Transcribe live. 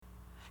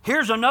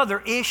Here's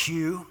another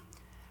issue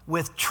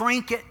with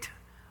trinket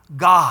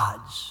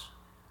gods,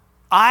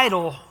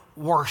 idol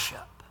worship.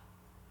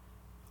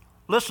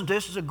 Listen to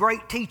this, is a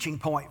great teaching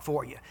point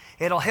for you.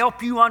 It'll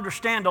help you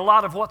understand a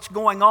lot of what's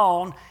going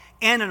on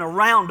in and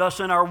around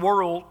us in our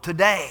world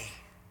today.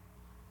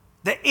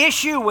 The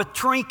issue with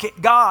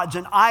trinket gods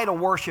and idol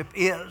worship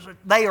is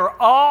they are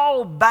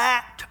all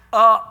backed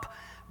up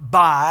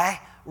by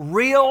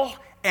real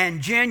and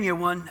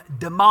genuine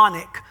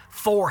demonic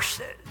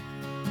forces.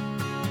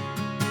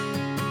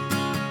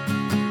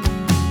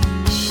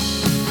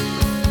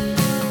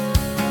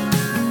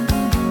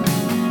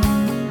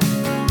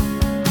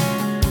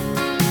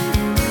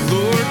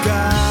 Lord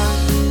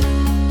God,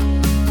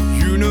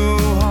 you know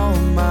all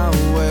my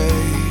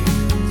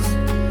ways,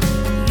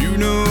 you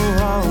know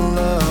all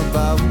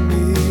about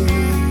me,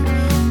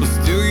 but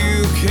still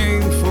you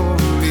came for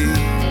me.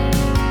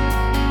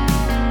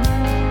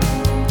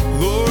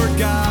 Lord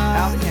God.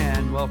 Howdy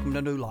and welcome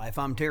to New Life.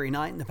 I'm Terry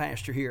Knighton, the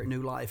pastor here at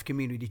New Life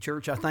Community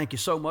Church. I thank you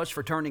so much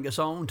for tuning us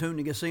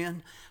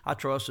in. I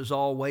trust as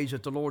always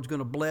that the Lord's going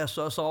to bless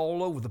us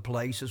all over the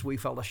place as we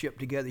fellowship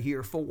together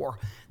here for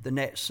the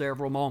next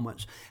several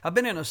moments. I've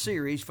been in a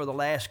series for the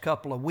last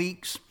couple of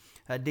weeks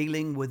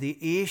dealing with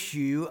the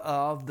issue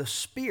of the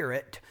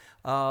spirit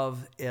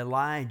of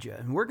Elijah.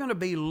 And we're going to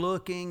be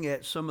looking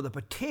at some of the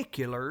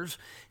particulars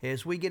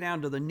as we get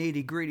down to the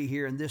nitty-gritty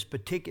here in this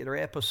particular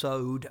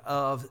episode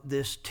of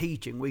this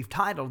teaching. We've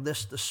titled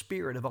this The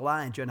Spirit of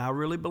Elijah, and I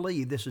really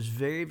believe this is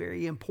very,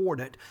 very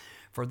important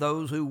for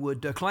those who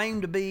would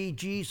claim to be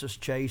Jesus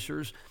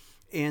chasers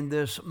in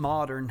this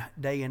modern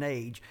day and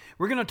age.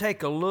 We're going to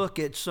take a look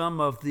at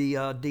some of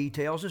the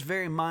details, just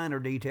very minor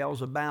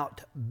details about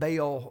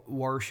Baal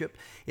worship.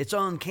 It's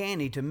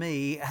uncanny to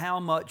me how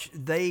much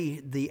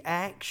the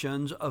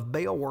actions of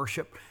Baal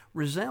worship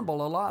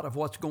resemble a lot of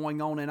what's going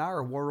on in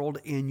our world,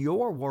 in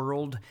your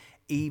world,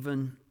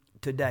 even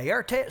today.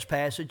 Our text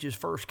passage is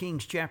 1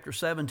 Kings chapter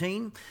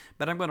 17,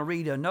 but I'm going to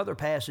read another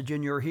passage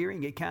in your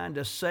hearing. It kind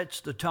of sets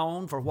the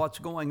tone for what's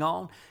going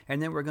on,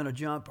 and then we're going to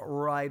jump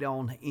right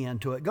on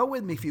into it. Go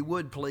with me, if you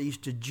would, please,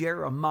 to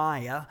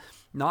Jeremiah,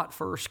 not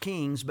 1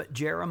 Kings, but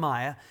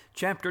Jeremiah,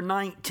 chapter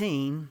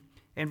 19,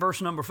 and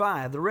verse number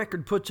 5. The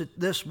record puts it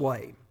this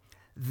way: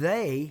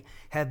 they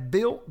have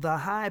built the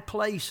high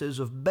places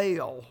of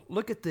Baal.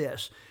 Look at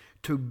this.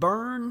 To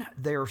burn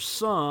their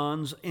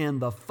sons in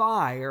the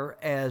fire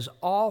as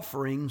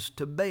offerings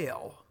to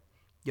Baal.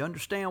 You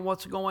understand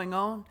what's going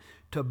on?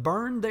 To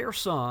burn their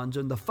sons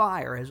in the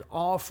fire as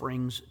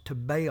offerings to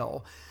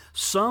Baal.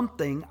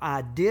 Something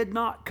I did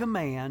not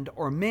command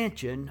or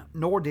mention,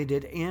 nor did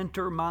it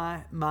enter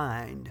my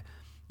mind.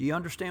 You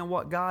understand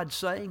what God's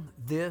saying?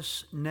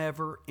 This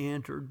never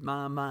entered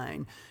my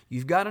mind.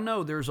 You've got to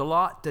know there's a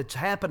lot that's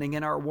happening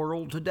in our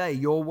world today,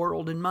 your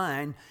world and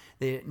mine,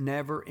 that it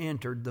never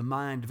entered the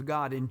mind of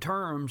God in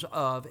terms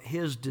of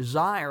His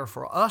desire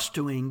for us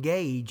to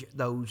engage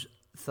those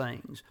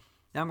things.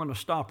 Now I'm going to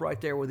stop right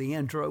there with the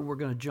intro. We're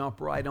going to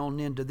jump right on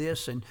into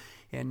this and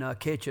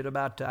catch it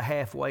about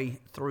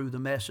halfway through the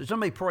message. Let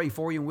me pray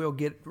for you and we'll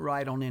get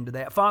right on into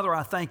that. Father,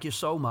 I thank you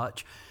so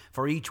much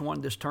for each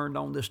one that's turned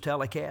on this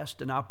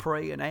telecast, and I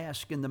pray and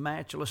ask in the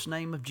matchless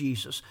name of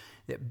Jesus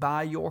that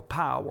by your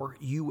power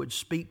you would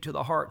speak to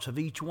the hearts of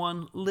each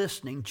one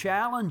listening.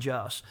 Challenge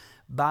us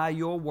by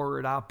your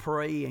word, I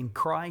pray in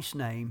Christ's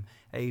name.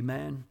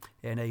 Amen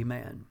and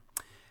amen.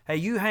 Hey,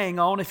 you hang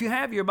on. If you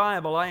have your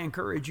Bible, I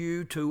encourage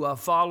you to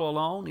follow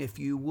along, if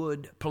you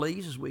would,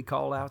 please, as we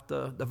call out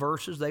the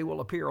verses. They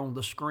will appear on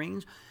the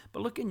screens.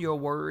 But look in your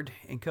word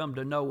and come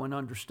to know and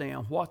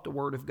understand what the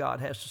Word of God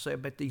has to say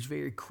about these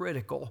very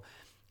critical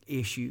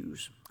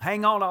issues.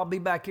 Hang on, I'll be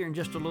back here in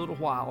just a little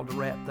while to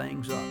wrap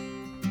things up.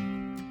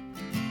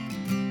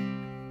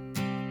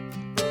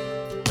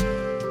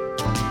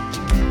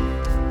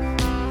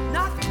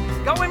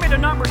 Go with me to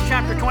Numbers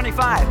chapter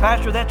 25.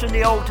 Pastor, that's in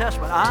the Old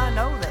Testament. I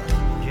know that.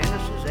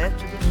 Genesis,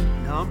 Exodus,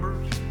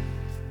 Numbers.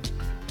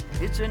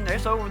 It's in there.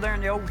 It's over there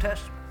in the Old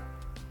Testament.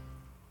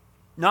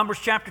 Numbers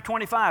chapter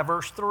 25,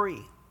 verse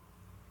 3.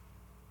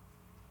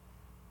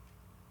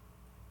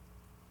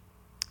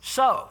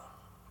 So,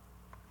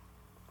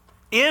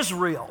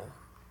 Israel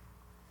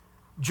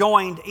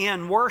joined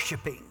in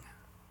worshiping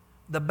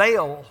the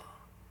Baal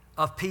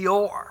of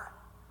Peor.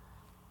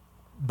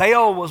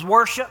 Baal was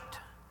worshipped.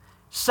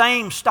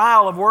 Same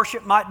style of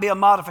worship, might be a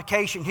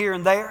modification here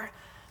and there,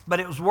 but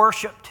it was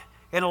worshipped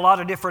in a lot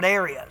of different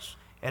areas.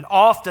 And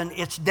often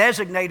it's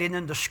designated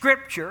in the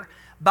Scripture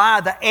by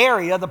the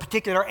area, the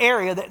particular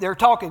area that they're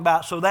talking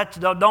about. So that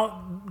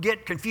don't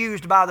get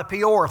confused by the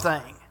Peor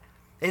thing.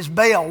 It's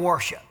Baal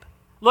worship.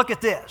 Look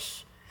at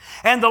this.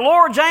 And the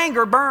Lord's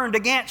anger burned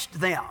against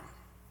them.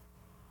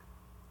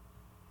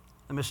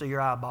 Let me see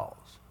your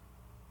eyeballs.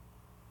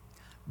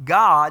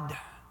 God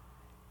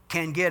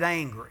can get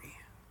angry.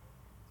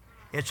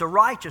 It's a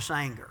righteous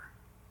anger.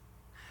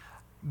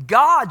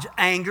 God's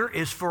anger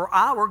is for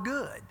our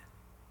good.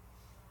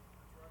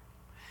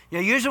 You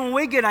know, usually when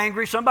we get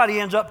angry, somebody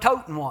ends up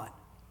toting one.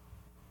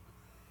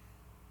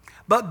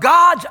 But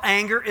God's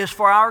anger is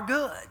for our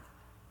good.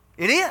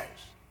 It is.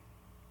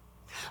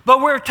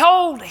 But we're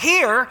told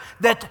here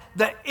that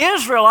the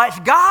Israelites,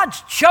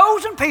 God's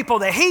chosen people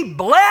that He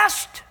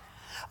blessed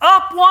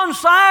up one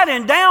side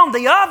and down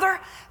the other,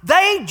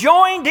 they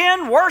joined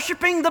in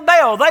worshiping the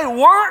Baal. They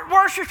weren't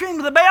worshiping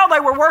the Baal, they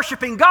were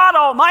worshiping God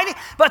Almighty,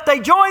 but they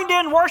joined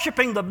in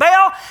worshiping the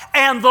Baal,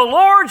 and the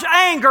Lord's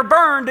anger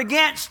burned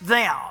against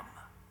them.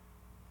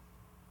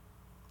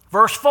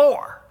 Verse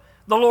 4,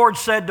 the Lord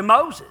said to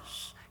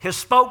Moses, his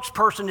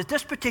spokesperson at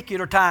this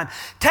particular time,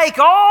 take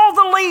all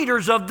the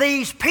leaders of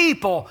these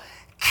people,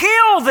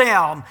 kill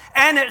them,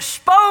 and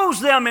expose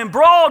them in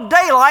broad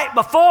daylight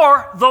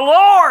before the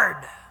Lord,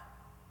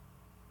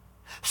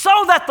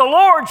 so that the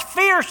Lord's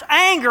fierce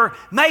anger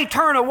may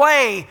turn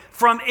away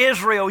from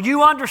Israel.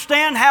 You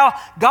understand how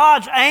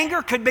God's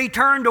anger could be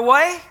turned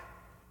away?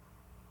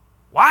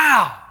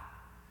 Wow.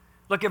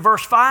 Look at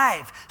verse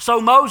 5.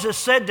 So Moses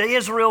said to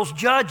Israel's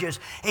judges,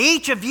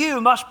 each of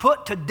you must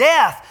put to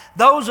death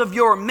those of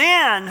your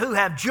men who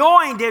have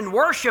joined in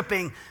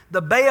worshiping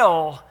the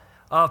Baal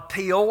of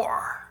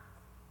Peor.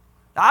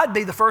 I'd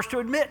be the first to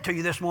admit to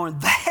you this morning,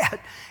 that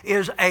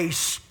is a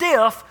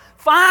stiff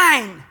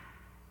fine.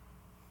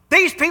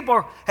 These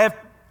people have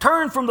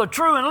turned from the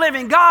true and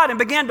living God and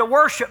began to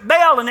worship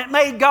Baal, and it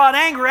made God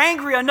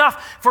angry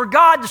enough for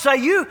God to say,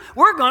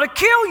 we're going to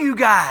kill you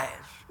guys.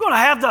 We're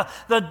going to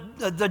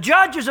have the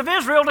judges of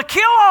Israel to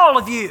kill all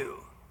of you.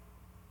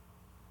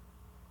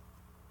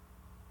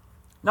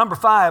 Number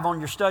 5 on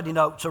your study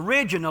notes.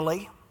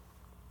 Originally,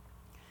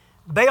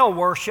 Baal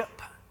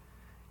worship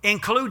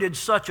included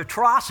such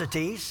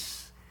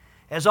atrocities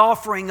as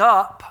offering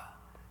up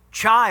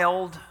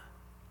child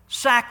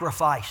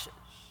sacrifices.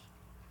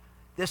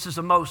 This is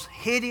the most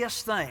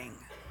hideous thing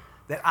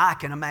that I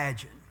can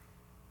imagine.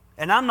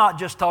 And I'm not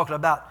just talking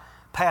about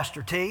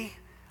Pastor T.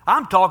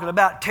 I'm talking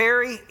about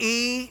Terry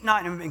E.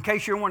 Not in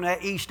case you're wondering,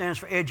 that E stands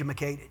for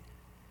educated.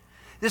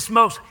 This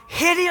most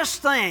hideous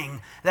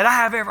thing that I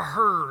have ever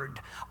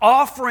heard,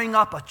 offering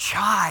up a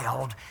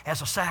child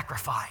as a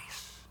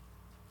sacrifice.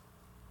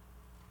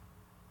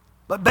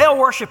 But Baal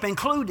worship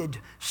included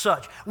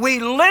such. We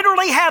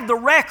literally have the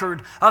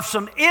record of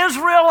some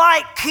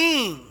Israelite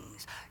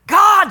kings,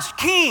 God's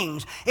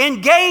kings,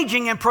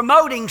 engaging and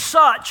promoting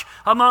such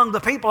among the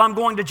people. I'm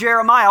going to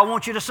Jeremiah. I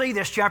want you to see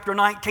this, chapter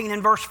 19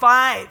 and verse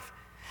 5.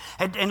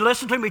 And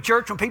listen to me,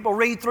 church, when people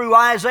read through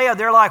Isaiah,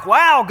 they're like,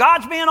 wow,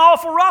 God's being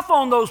awful rough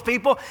on those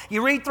people.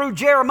 You read through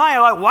Jeremiah,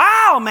 like,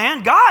 wow,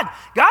 man,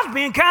 God's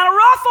being kind of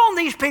rough on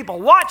these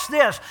people. Watch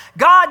this.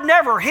 God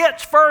never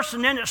hits first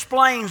and then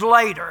explains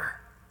later.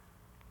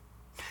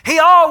 He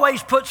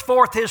always puts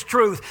forth His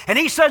truth. And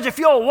He says, if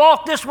you'll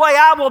walk this way,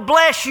 I will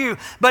bless you.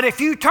 But if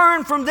you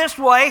turn from this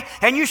way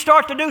and you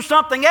start to do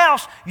something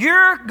else,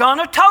 you're going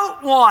to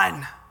tote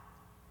one.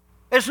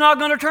 It's not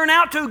going to turn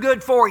out too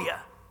good for you.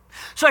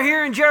 So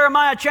here in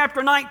Jeremiah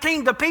chapter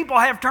 19, the people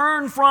have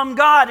turned from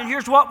God. And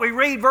here's what we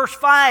read, verse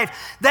 5.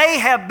 They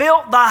have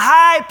built the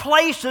high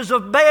places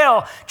of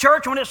Baal.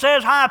 Church, when it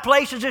says high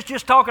places, it's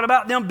just talking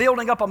about them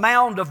building up a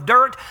mound of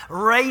dirt,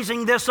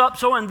 raising this up.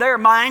 So in their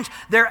minds,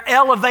 they're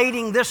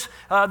elevating this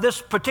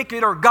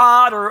particular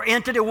god or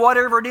entity,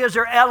 whatever it is,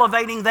 they're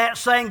elevating that,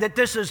 saying that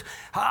this is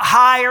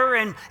higher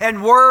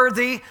and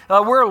worthy.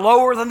 We're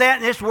lower than that,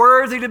 and it's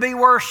worthy to be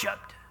worshiped.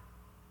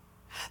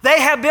 They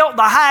have built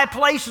the high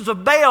places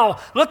of Baal,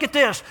 look at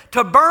this,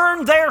 to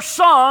burn their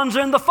sons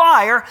in the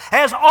fire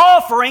as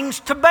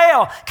offerings to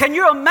Baal. Can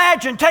you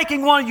imagine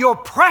taking one of your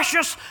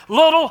precious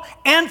little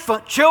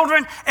infant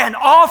children and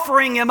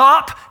offering him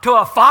up to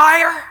a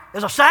fire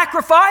as a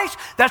sacrifice?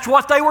 That's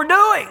what they were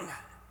doing.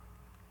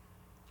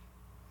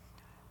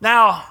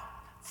 Now,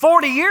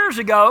 40 years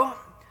ago,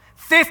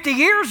 50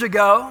 years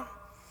ago,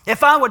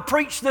 if I would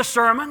preach this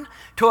sermon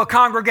to a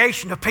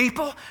congregation of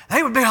people,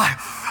 they would be like,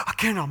 I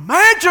can't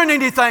imagine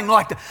anything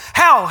like that.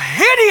 How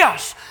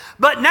hideous.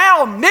 But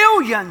now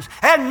millions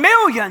and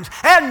millions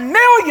and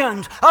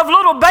millions of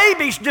little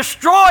babies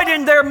destroyed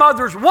in their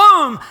mother's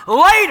womb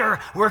later,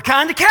 we're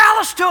kind of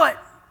callous to it.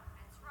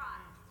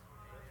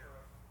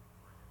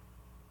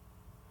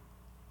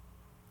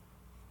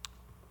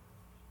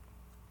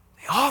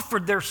 They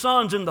offered their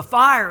sons in the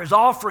fire as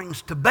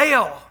offerings to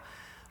Baal.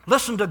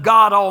 Listen to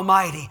God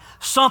Almighty.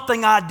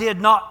 Something I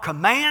did not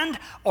command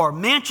or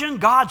mention,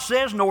 God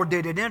says, nor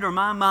did it enter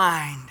my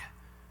mind.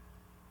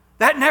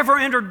 That never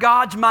entered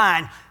God's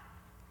mind.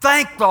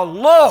 Thank the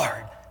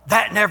Lord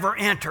that never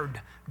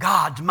entered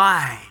God's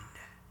mind.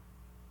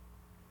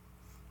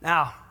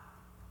 Now,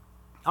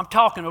 I'm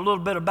talking a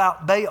little bit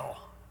about Baal,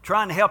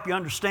 trying to help you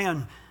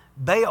understand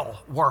Baal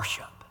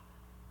worship.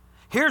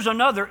 Here's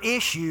another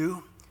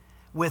issue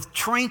with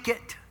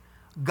trinket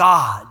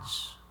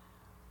gods,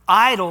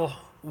 idol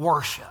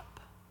worship.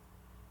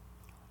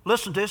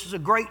 Listen, this is a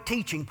great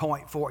teaching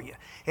point for you.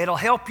 It'll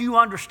help you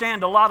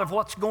understand a lot of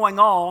what's going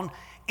on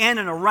in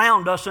and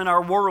around us in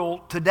our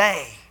world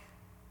today.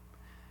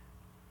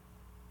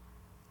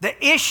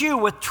 The issue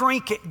with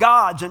trinket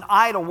gods and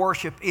idol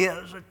worship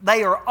is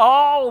they are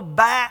all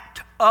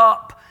backed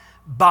up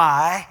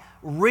by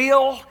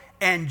real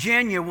and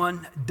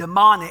genuine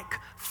demonic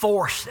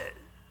forces.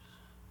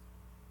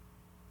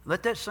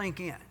 Let that sink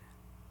in.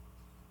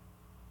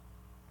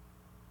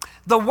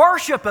 The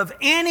worship of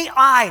any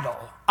idol,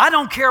 I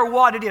don't care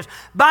what it is.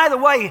 By the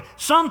way,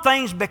 some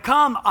things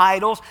become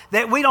idols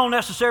that we don't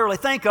necessarily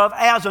think of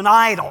as an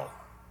idol.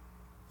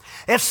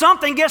 If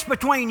something gets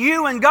between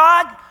you and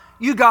God,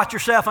 you got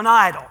yourself an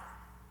idol.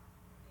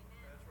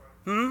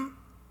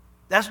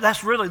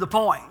 That's really the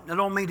point. I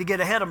don't mean to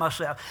get ahead of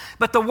myself.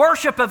 But the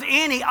worship of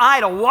any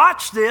idol,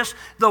 watch this,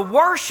 the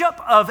worship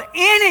of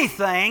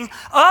anything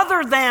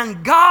other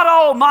than God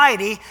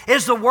Almighty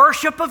is the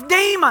worship of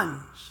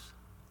demons.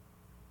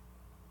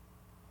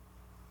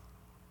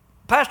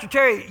 Pastor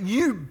Terry,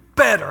 you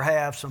better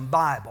have some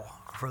Bible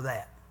for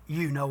that.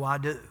 You know I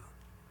do.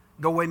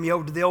 Go with me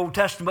over to the Old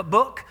Testament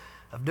book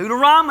of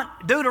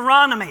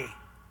Deuteronomy.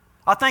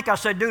 I think I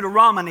said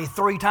Deuteronomy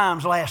 3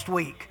 times last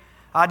week.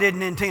 I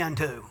didn't intend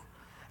to.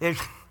 It's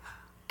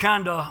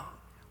kind of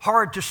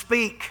hard to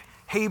speak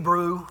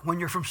Hebrew when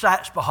you're from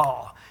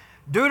Satsbahal.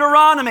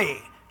 Deuteronomy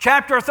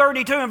chapter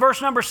 32 and verse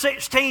number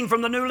 16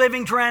 from the New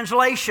Living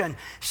Translation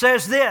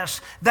says this: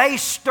 they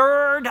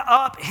stirred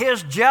up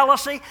his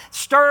jealousy,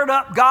 stirred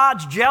up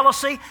God's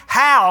jealousy.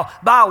 How?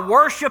 By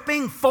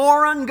worshiping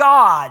foreign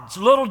gods,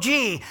 little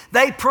g.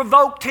 They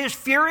provoked his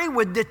fury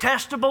with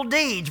detestable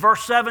deeds.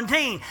 Verse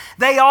 17,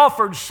 they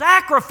offered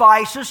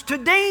sacrifices to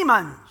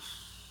demons.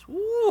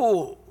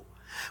 Ooh.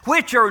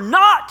 Which are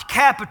not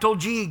capital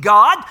G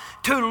God,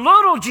 to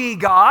little g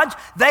gods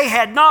they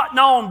had not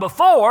known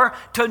before,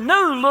 to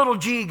new little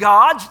g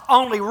gods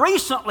only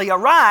recently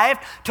arrived,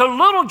 to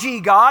little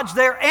g gods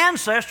their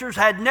ancestors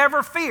had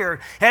never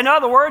feared. In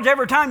other words,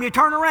 every time you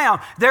turn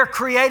around, they're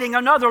creating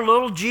another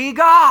little g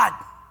God.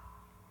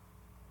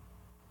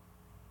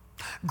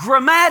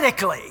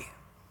 Grammatically,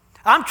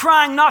 I'm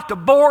trying not to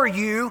bore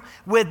you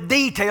with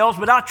details,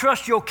 but I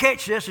trust you'll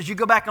catch this as you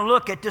go back and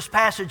look at this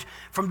passage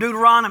from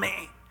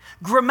Deuteronomy.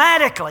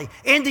 Grammatically,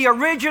 in the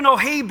original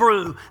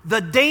Hebrew,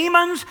 the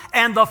demons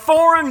and the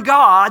foreign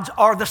gods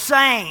are the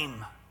same.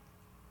 Does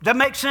that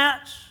make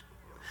sense?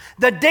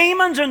 The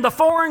demons and the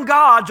foreign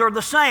gods are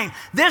the same.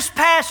 This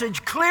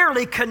passage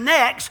clearly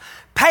connects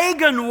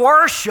pagan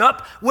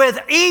worship with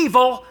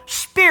evil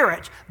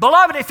spirits.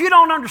 Beloved, if you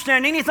don't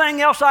understand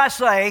anything else I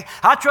say,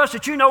 I trust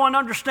that you know and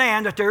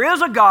understand that there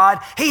is a God.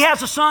 He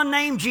has a son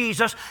named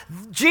Jesus.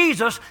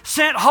 Jesus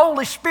sent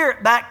Holy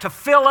Spirit back to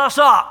fill us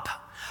up.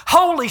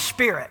 Holy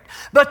Spirit.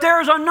 But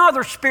there's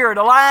another spirit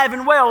alive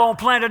and well on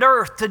planet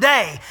Earth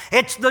today.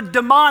 It's the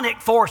demonic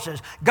forces.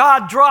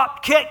 God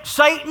kicked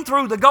Satan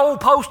through the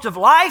goalpost of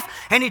life,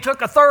 and he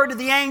took a third of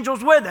the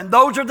angels with him.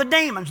 Those are the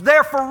demons.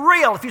 They're for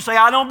real. If you say,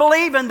 I don't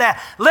believe in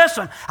that,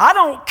 listen, I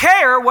don't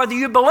care whether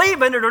you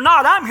believe in it or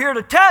not. I'm here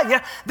to tell you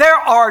there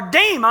are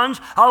demons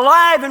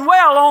alive and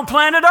well on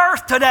planet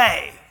Earth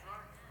today.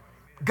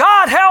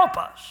 God help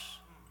us.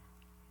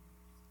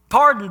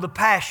 Pardon the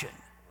passion.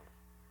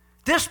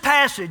 This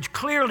passage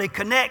clearly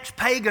connects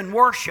pagan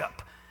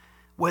worship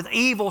with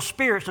evil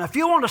spirits. Now, if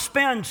you want to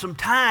spend some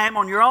time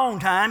on your own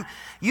time,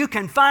 you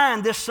can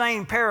find this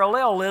same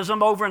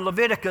parallelism over in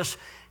Leviticus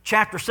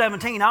chapter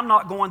 17. I'm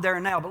not going there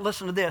now, but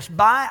listen to this.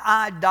 By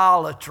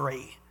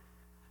idolatry,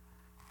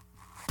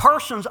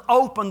 persons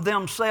open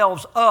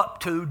themselves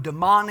up to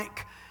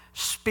demonic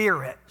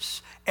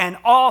spirits and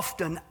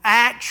often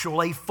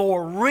actually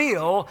for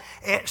real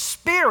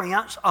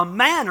experience a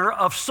manner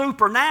of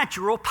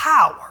supernatural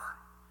power.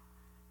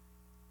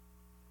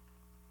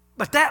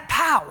 But that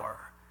power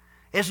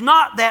is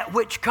not that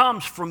which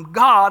comes from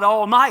God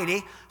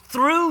Almighty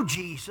through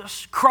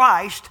Jesus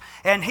Christ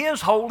and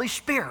His Holy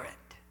Spirit.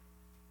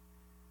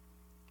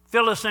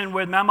 Fill this in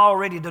with me. I'm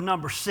already to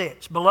number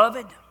 6.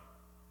 Beloved,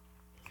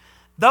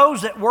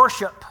 those that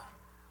worship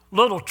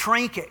little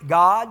trinket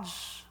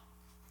gods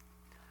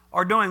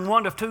are doing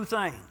one of two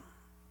things.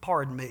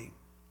 Pardon me.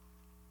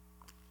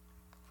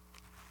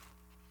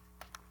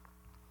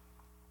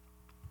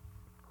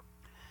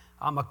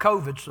 I'm a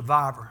COVID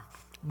survivor,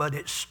 but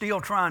it's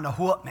still trying to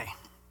whoop me.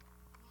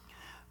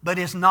 But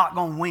it's not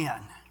going to win.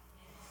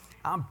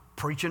 I'm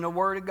preaching the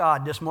Word of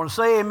God this morning.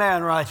 Say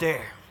amen right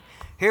there.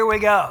 Here we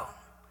go.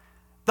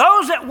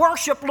 Those that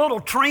worship little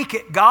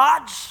trinket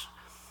gods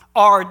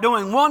are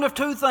doing one of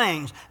two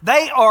things.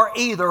 They are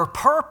either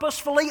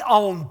purposefully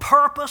on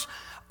purpose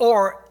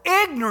or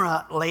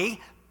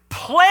ignorantly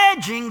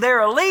pledging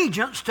their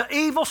allegiance to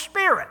evil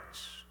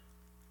spirits.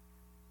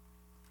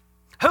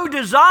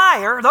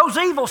 Those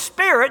evil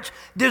spirits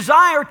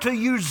desire to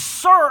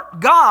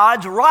usurp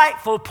God's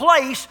rightful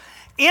place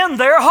in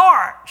their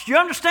hearts. Do you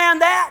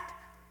understand that?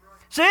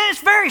 See, it's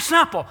very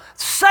simple.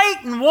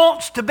 Satan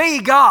wants to be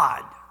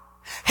God.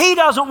 He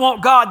doesn't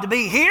want God to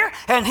be here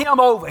and him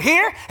over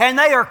here, and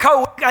they are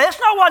That's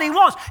not what he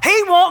wants.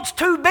 He wants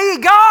to be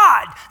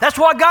God. That's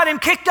what got him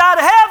kicked out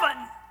of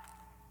heaven.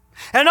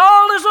 And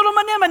all his little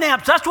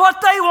manimanims, that's what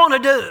they want to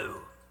do.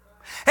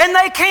 And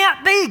they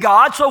can't be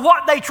God, so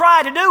what they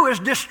try to do is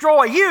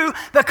destroy you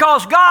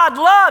because God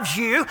loves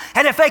you.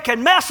 And if they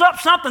can mess up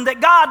something that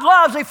God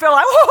loves, they feel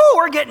like, woohoo,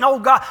 we're getting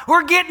old God.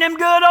 We're getting him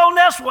good on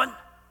this one.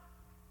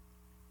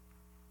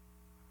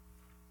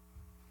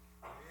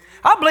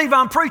 I believe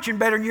I'm preaching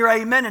better than you're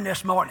amening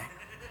this morning.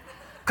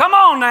 Come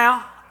on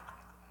now.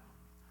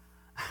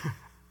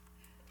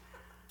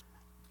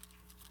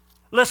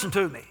 Listen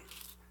to me.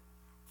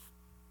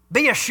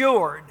 Be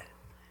assured,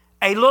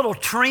 a little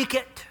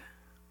trinket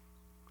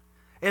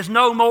is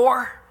no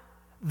more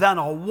than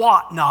a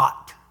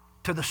whatnot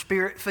to the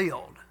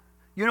Spirit-filled.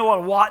 You know what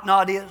a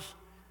whatnot is?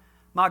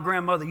 My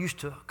grandmother used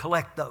to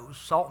collect those,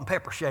 salt and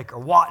pepper shaker,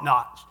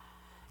 whatnots.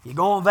 You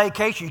go on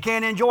vacation, you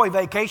can't enjoy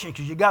vacation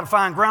because you got to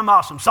find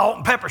grandma some salt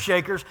and pepper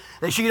shakers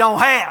that she don't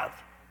have.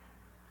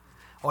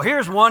 Well,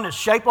 here's one that's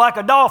shaped like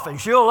a dolphin.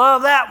 She'll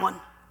love that one.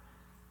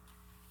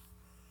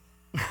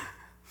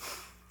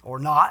 Or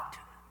not.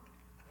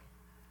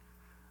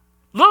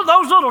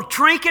 Those little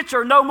trinkets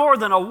are no more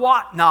than a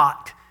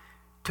whatnot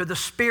to the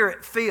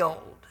Spirit-filled.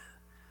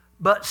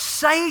 But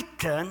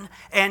Satan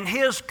and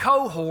his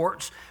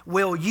cohorts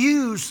will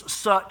use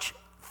such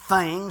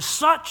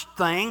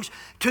things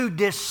to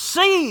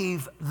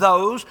deceive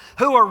those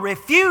who are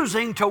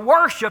refusing to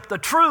worship the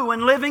true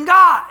and living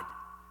God.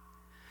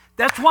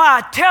 That's why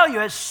I tell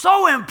you it's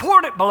so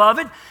important,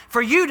 beloved,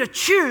 for you to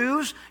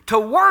choose to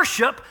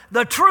worship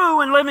the true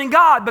and living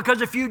God.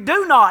 Because if you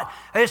do not,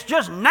 it's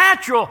just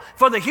natural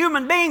for the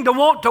human being to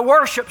want to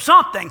worship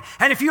something.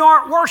 And if you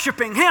aren't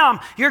worshiping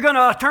Him, you're going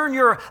to turn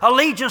your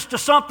allegiance to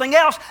something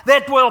else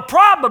that will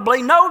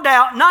probably, no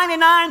doubt,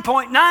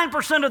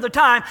 99.9% of the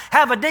time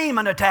have a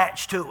demon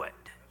attached to it.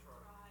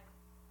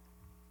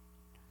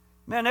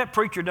 Man, that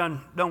preacher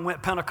done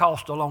went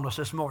Pentecostal on us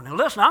this morning.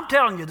 Listen, I'm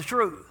telling you the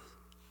truth.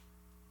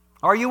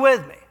 Are you with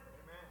me?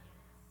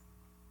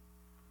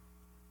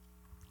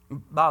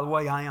 Amen. By the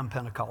way, I am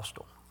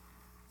Pentecostal.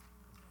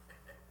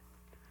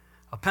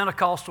 A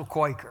Pentecostal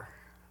Quaker.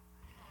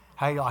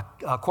 Hey, like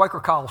a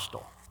Quaker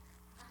Costal.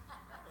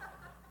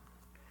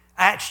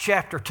 Acts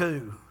chapter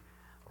 2.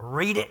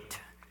 Read it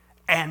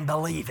and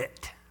believe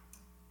it.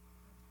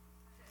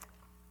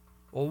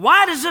 Well,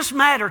 why does this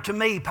matter to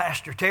me,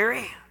 Pastor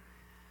Terry?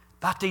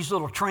 About these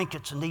little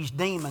trinkets and these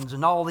demons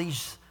and all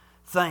these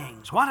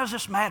things. Why does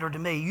this matter to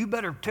me? You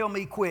better tell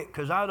me quick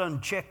because I done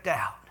checked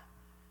out.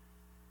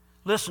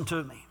 Listen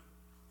to me.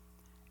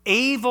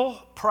 Evil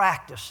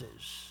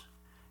practices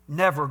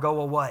never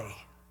go away.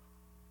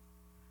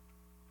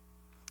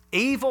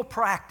 Evil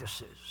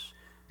practices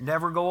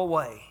never go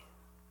away.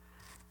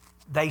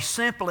 They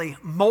simply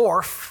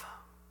morph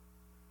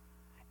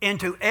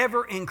into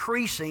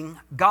ever-increasing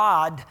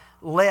godlessness.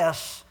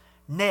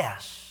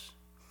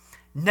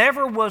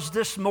 Never was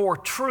this more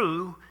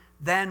true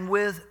than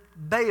with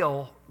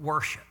Baal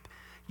worship.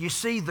 You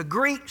see, the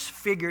Greeks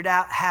figured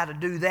out how to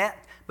do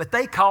that, but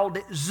they called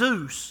it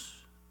Zeus.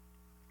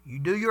 You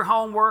do your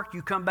homework,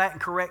 you come back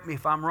and correct me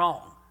if I'm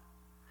wrong.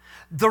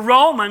 The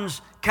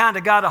Romans kind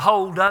of got a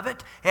hold of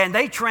it, and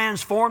they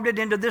transformed it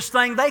into this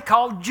thing they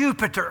called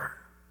Jupiter.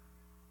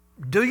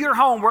 Do your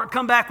homework,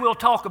 come back, we'll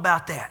talk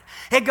about that.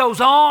 It goes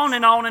on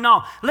and on and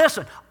on.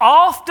 Listen,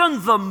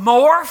 often the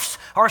morphs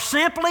are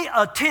simply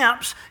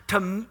attempts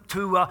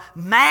to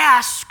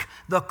mask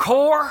the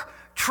core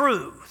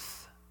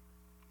truth.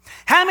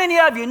 How many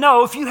of you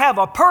know if you have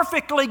a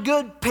perfectly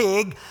good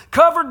pig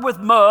covered with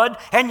mud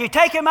and you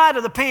take him out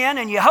of the pen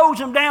and you hose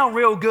him down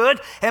real good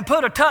and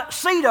put a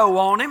tuxedo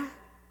on him,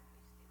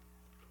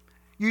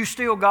 you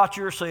still got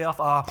yourself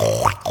you're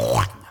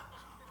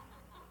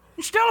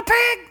still a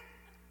pig?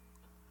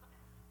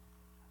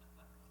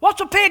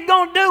 What's a pig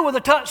going to do with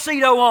a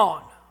tuxedo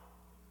on?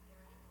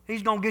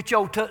 He's going to get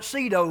your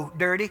tuxedo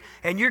dirty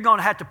and you're going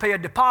to have to pay a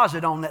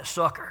deposit on that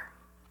sucker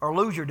or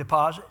lose your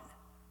deposit.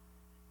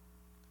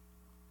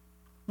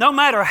 No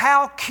matter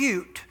how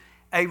cute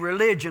a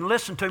religion,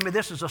 listen to me,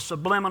 this is a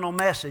subliminal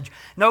message.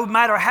 No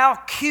matter how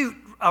cute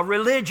a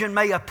religion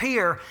may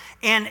appear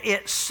in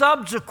its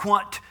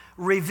subsequent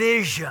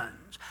revisions.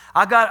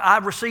 I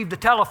received a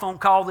telephone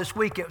call this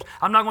week.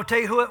 I'm not going to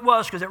tell you who it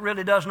was because it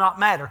really does not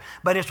matter.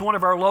 But it's one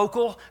of our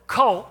local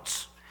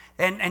cults.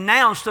 And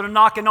now instead of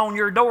knocking on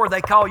your door,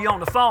 they call you on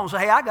the phone and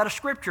say, hey, I got a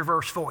scripture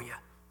verse for you.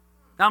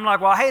 And I'm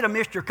like, well, I hate I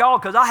missed your call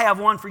because I have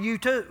one for you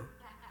too.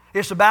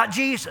 It's about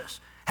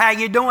Jesus. How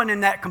you doing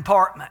in that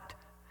compartment?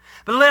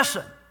 But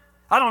listen,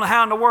 I don't know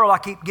how in the world I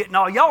keep getting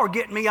y'all are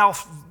getting me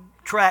off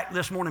track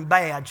this morning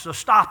bad, so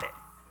stop it.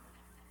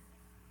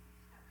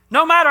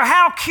 No matter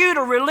how cute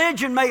a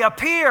religion may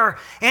appear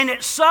in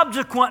its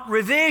subsequent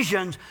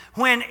revisions,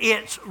 when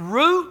its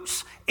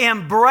roots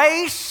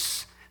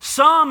embrace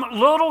some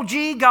little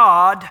g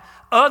God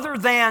other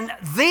than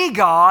the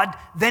God,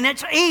 then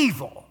it's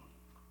evil.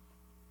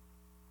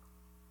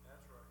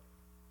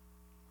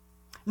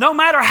 No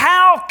matter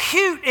how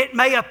cute it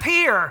may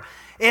appear,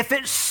 if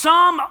it's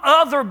some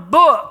other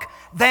book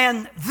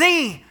than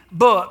the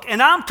book,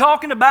 and I'm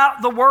talking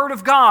about the Word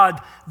of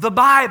God, the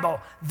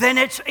Bible, then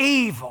it's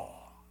evil.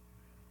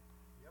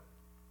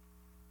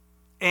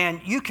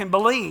 And you can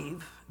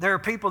believe there are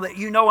people that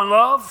you know and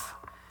love,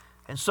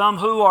 and some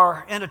who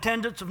are in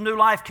attendance of New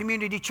Life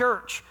Community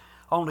Church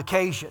on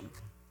occasion.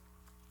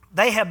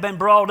 They have been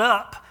brought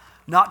up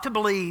not to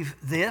believe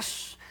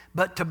this,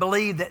 but to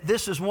believe that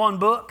this is one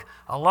book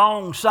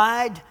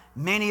alongside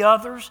many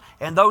others,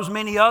 and those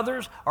many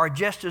others are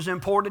just as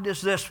important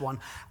as this one.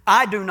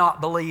 I do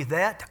not believe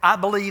that. I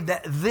believe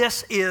that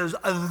this is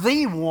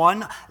the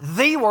one,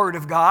 the Word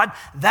of God.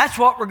 That's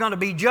what we're going to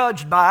be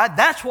judged by.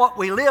 That's what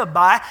we live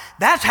by.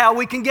 That's how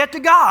we can get to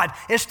God.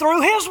 It's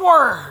through His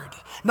Word,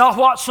 not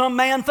what some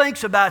man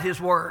thinks about His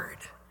Word.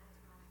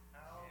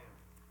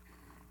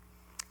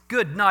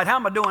 Good night. How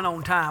am I doing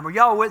on time? Are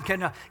y'all with?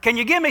 Can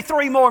you give me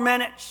 3 more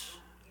minutes?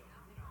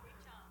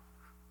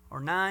 Or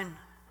 9?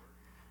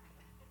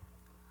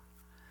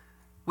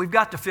 We've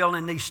got to fill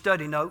in these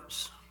study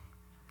notes.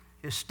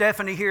 Is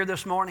Stephanie here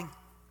this morning?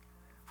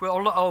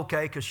 Well,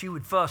 okay, because she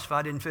would fuss if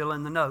I didn't fill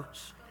in the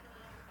notes.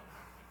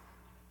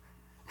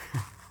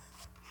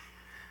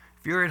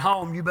 If you're at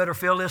home, you better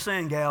fill this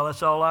in, gal.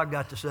 That's all I've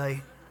got to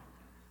say.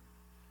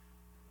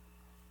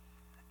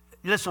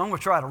 Listen, I'm going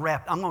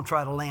to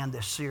try to land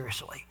this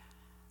seriously.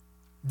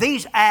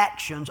 These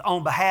actions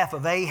on behalf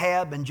of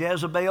Ahab and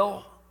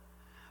Jezebel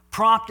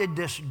prompted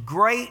this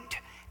great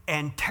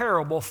and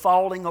terrible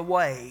falling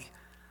away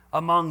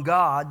among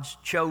God's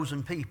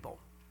chosen people.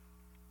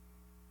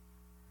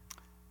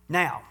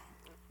 Now,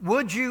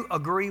 would you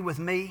agree with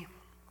me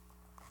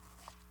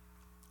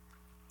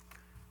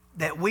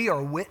that we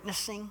are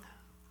witnessing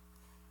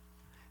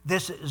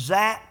this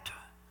exact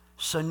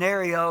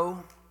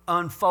scenario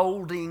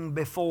unfolding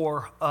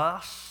before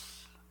us?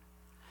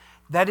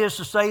 That is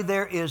to say,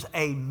 there is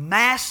a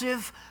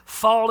massive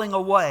falling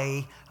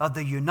away of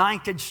the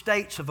United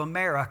States of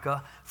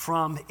America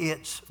from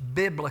its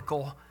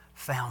biblical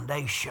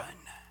foundation.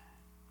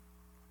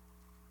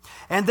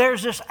 And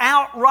there's this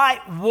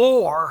outright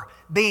war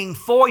being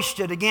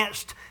foisted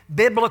against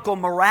biblical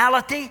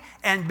morality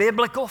and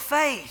biblical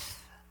faith.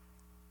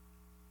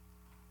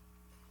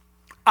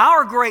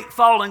 Our great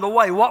falling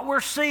away, what we're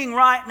seeing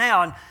right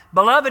now, and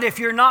beloved, if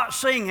you're not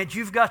seeing it,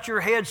 you've got your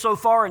head so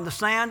far in the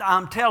sand,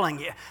 I'm telling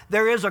you,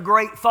 there is a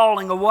great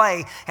falling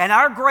away. And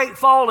our great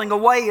falling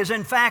away is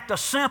in fact a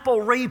simple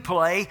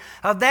replay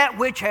of that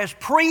which has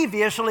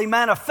previously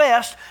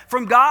manifest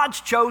from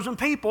God's chosen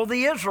people,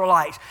 the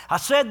Israelites. I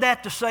said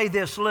that to say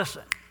this,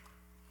 listen.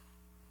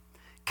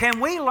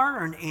 Can we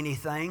learn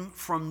anything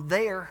from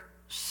their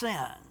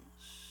sins?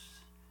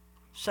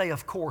 Say,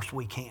 of course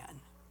we can.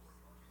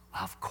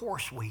 Of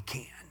course we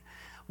can.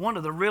 One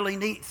of the really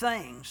neat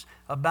things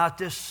about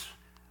this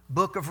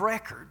book of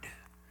record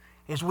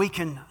is we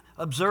can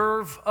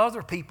observe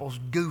other people's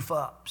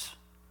goof-ups.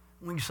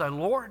 We can say,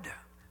 Lord,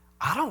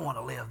 I don't want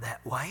to live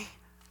that way.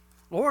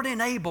 Lord,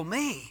 enable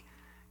me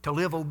to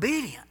live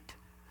obedient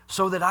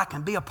so that I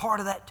can be a part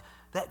of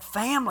that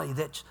family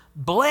that's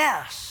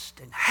blessed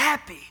and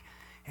happy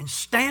and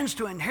stands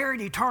to inherit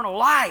eternal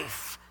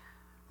life,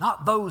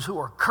 not those who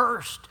are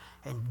cursed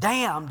and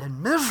damned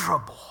and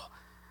miserable.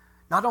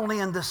 Not only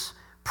in this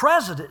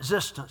present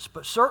existence,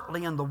 but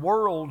certainly in the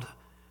world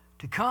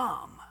to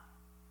come.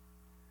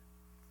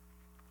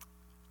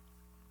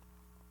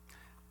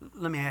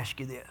 Let me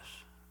ask you this.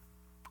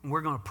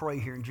 We're going to pray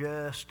here in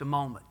just a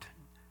moment.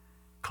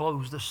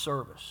 Close this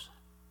service.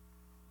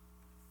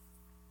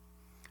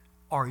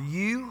 Are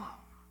you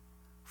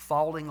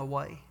falling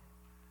away?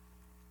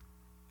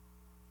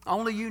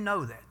 Only you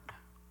know that.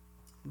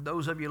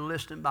 Those of you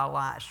listening by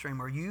live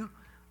stream, are you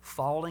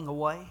falling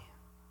away?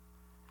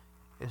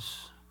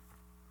 Is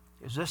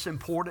this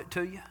important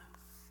to you?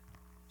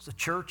 Is the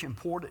church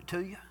important to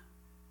you?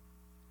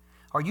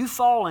 Are you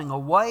falling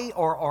away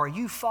or are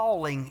you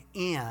falling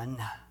in?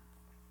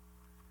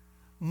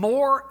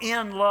 More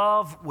in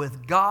love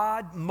with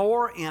God,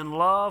 more in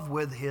love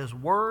with His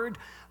Word,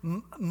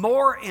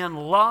 more in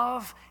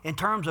love in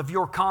terms of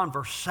your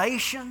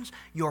conversations,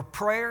 your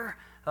prayer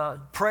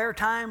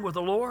time with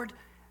the Lord.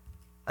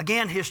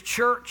 Again, His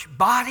church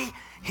body,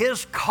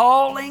 His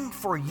calling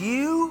for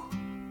you.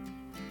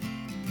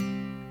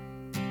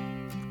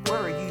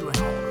 Where are you in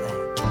all of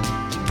that?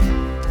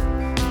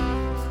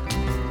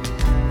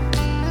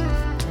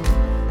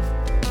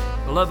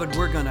 Beloved,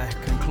 we're going to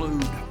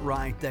conclude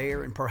right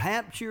there. And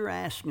perhaps you're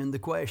asking the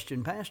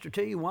question, Pastor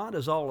T, why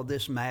does all of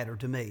this matter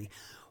to me?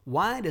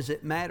 Why does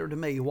it matter to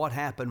me what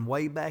happened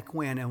way back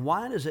when? And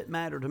why does it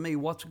matter to me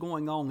what's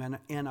going on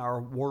in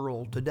our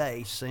world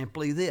today?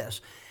 Simply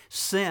this.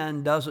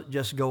 Sin doesn't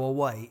just go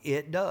away.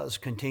 It does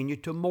continue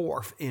to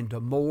morph into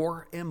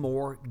more and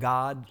more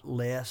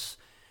godlessness.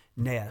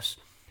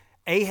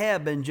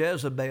 Ahab and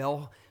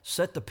Jezebel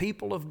set the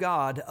people of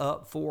God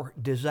up for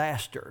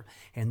disaster.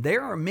 And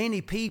there are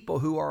many people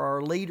who are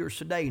our leaders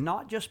today,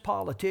 not just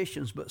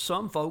politicians, but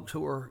some folks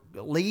who are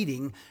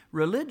leading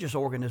religious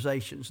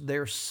organizations.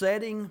 They're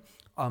setting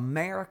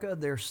America,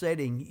 they're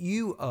setting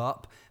you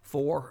up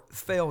for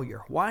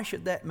failure. Why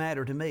should that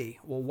matter to me?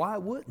 Well, why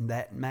wouldn't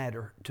that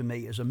matter to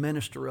me as a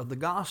minister of the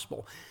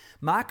gospel?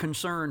 My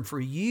concern for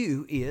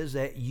you is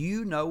that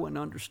you know and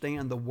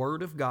understand the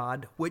Word of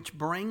God, which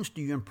brings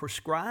to you and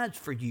prescribes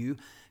for you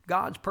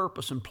God's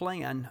purpose and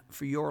plan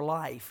for your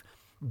life.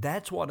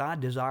 That's what I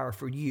desire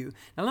for you.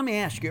 Now let me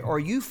ask you, are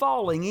you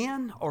falling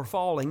in or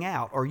falling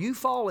out? Are you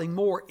falling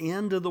more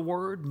into the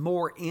Word,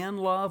 more in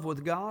love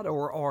with God,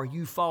 or are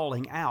you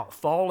falling out,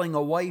 falling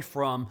away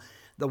from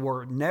the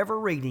Word, never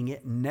reading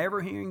it,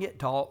 never hearing it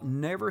taught,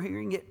 never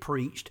hearing it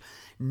preached,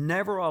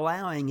 never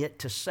allowing it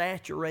to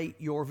saturate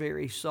your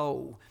very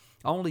soul.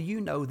 Only you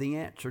know the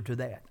answer to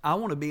that. I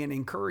want to be an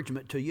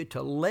encouragement to you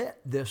to let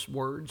this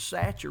Word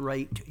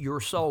saturate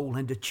your soul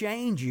and to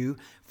change you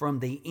from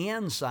the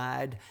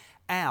inside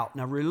out.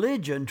 Now,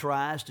 religion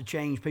tries to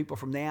change people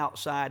from the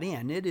outside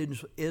in. It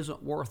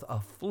isn't worth a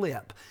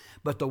flip.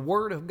 But the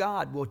Word of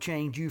God will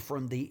change you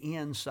from the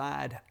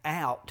inside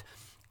out.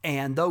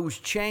 And those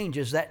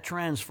changes, that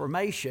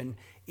transformation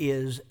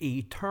is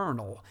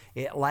eternal.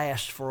 It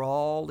lasts for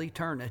all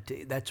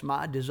eternity. That's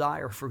my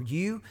desire for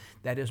you.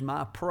 That is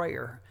my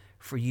prayer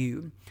for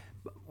you.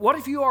 What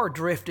if you are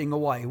drifting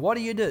away? What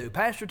do?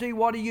 Pastor T,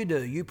 what do?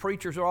 You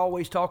preachers are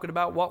always talking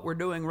about what we're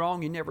doing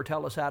wrong. You never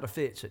tell us how to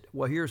fix it.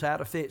 Well, here's how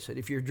to fix it.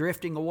 If you're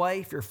drifting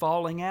away, if you're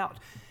falling out,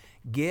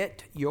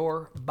 get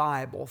your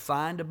Bible.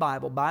 Find a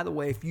Bible. By the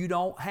way, if you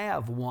don't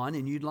have one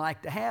and you'd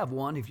like to have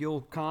one, if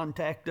you'll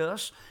contact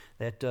us,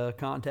 that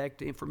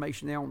contact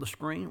information there on the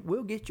screen,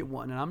 we'll get you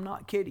one. And I'm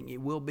not kidding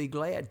you. We'll be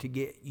glad to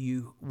get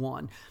you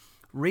one.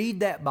 Read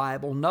that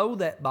Bible, know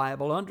that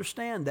Bible,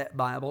 understand that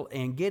Bible,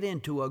 and get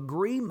into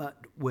agreement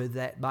with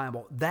that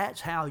Bible.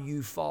 That's how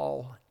you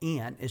fall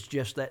in. It's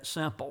just that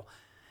simple.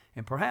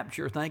 And perhaps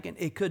you're thinking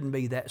it couldn't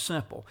be that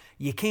simple.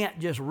 You can't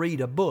just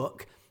read a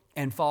book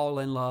and fall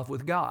in love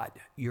with God.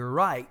 You're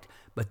right.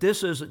 But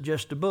this isn't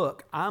just a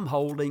book. I'm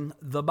holding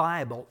the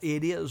Bible.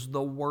 It is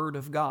the Word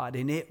of God,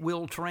 and it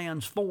will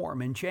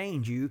transform and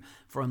change you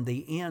from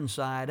the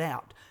inside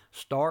out.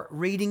 Start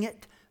reading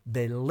it,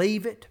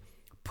 believe it,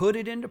 put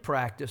it into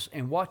practice,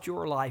 and watch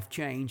your life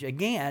change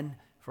again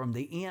from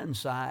the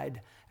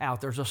inside out.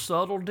 There's a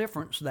subtle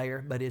difference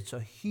there, but it's a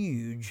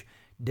huge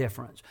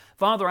difference.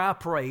 Father, I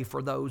pray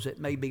for those that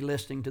may be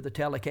listening to the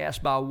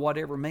telecast by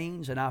whatever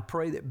means, and I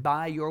pray that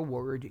by your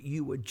word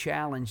you would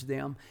challenge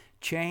them,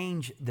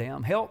 change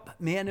them, help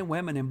men and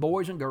women and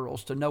boys and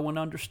girls to know and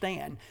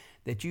understand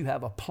that you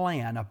have a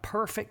plan, a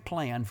perfect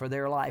plan for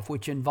their life,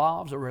 which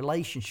involves a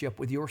relationship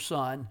with your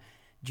Son,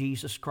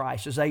 Jesus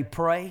Christ. As they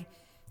pray,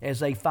 as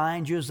they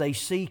find you, as they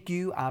seek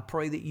you, I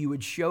pray that you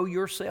would show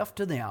yourself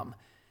to them.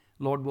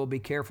 Lord, we'll be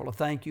careful to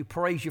thank you,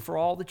 praise you for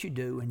all that you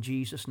do. In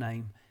Jesus'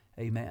 name,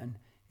 amen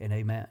and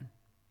amen.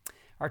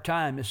 Our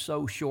time is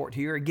so short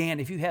here. Again,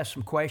 if you have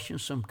some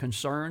questions, some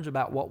concerns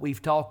about what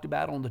we've talked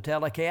about on the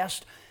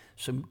telecast,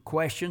 some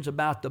questions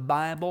about the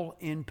Bible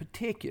in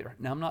particular.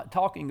 Now, I'm not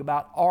talking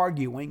about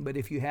arguing, but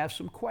if you have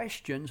some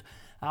questions,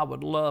 I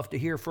would love to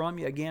hear from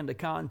you. Again, the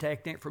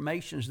contact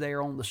information is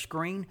there on the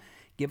screen.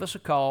 Give us a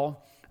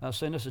call.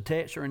 Send us a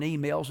text or an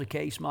email, as the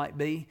case might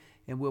be,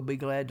 and we'll be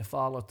glad to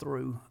follow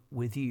through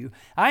with you.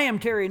 I am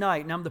Terry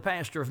Knight, and I'm the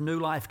pastor of New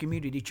Life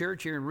Community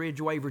Church here in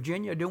Ridgeway,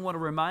 Virginia. I do want to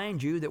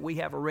remind you that we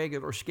have a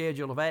regular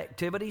schedule of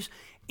activities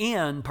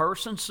in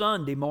person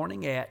Sunday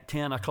morning at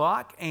 10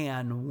 o'clock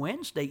and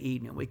Wednesday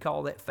evening. We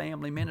call that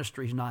Family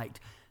Ministries Night,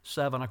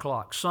 7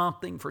 o'clock.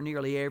 Something for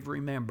nearly every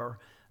member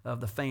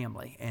of the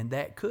family, and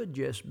that could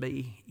just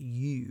be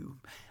you.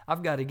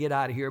 I've got to get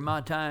out of here.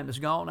 My time is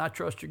gone. I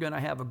trust you're going to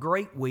have a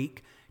great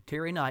week.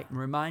 Terry Knight, and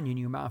reminding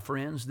you, my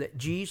friends, that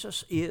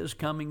Jesus is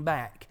coming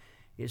back.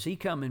 Is he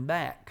coming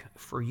back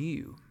for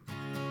you?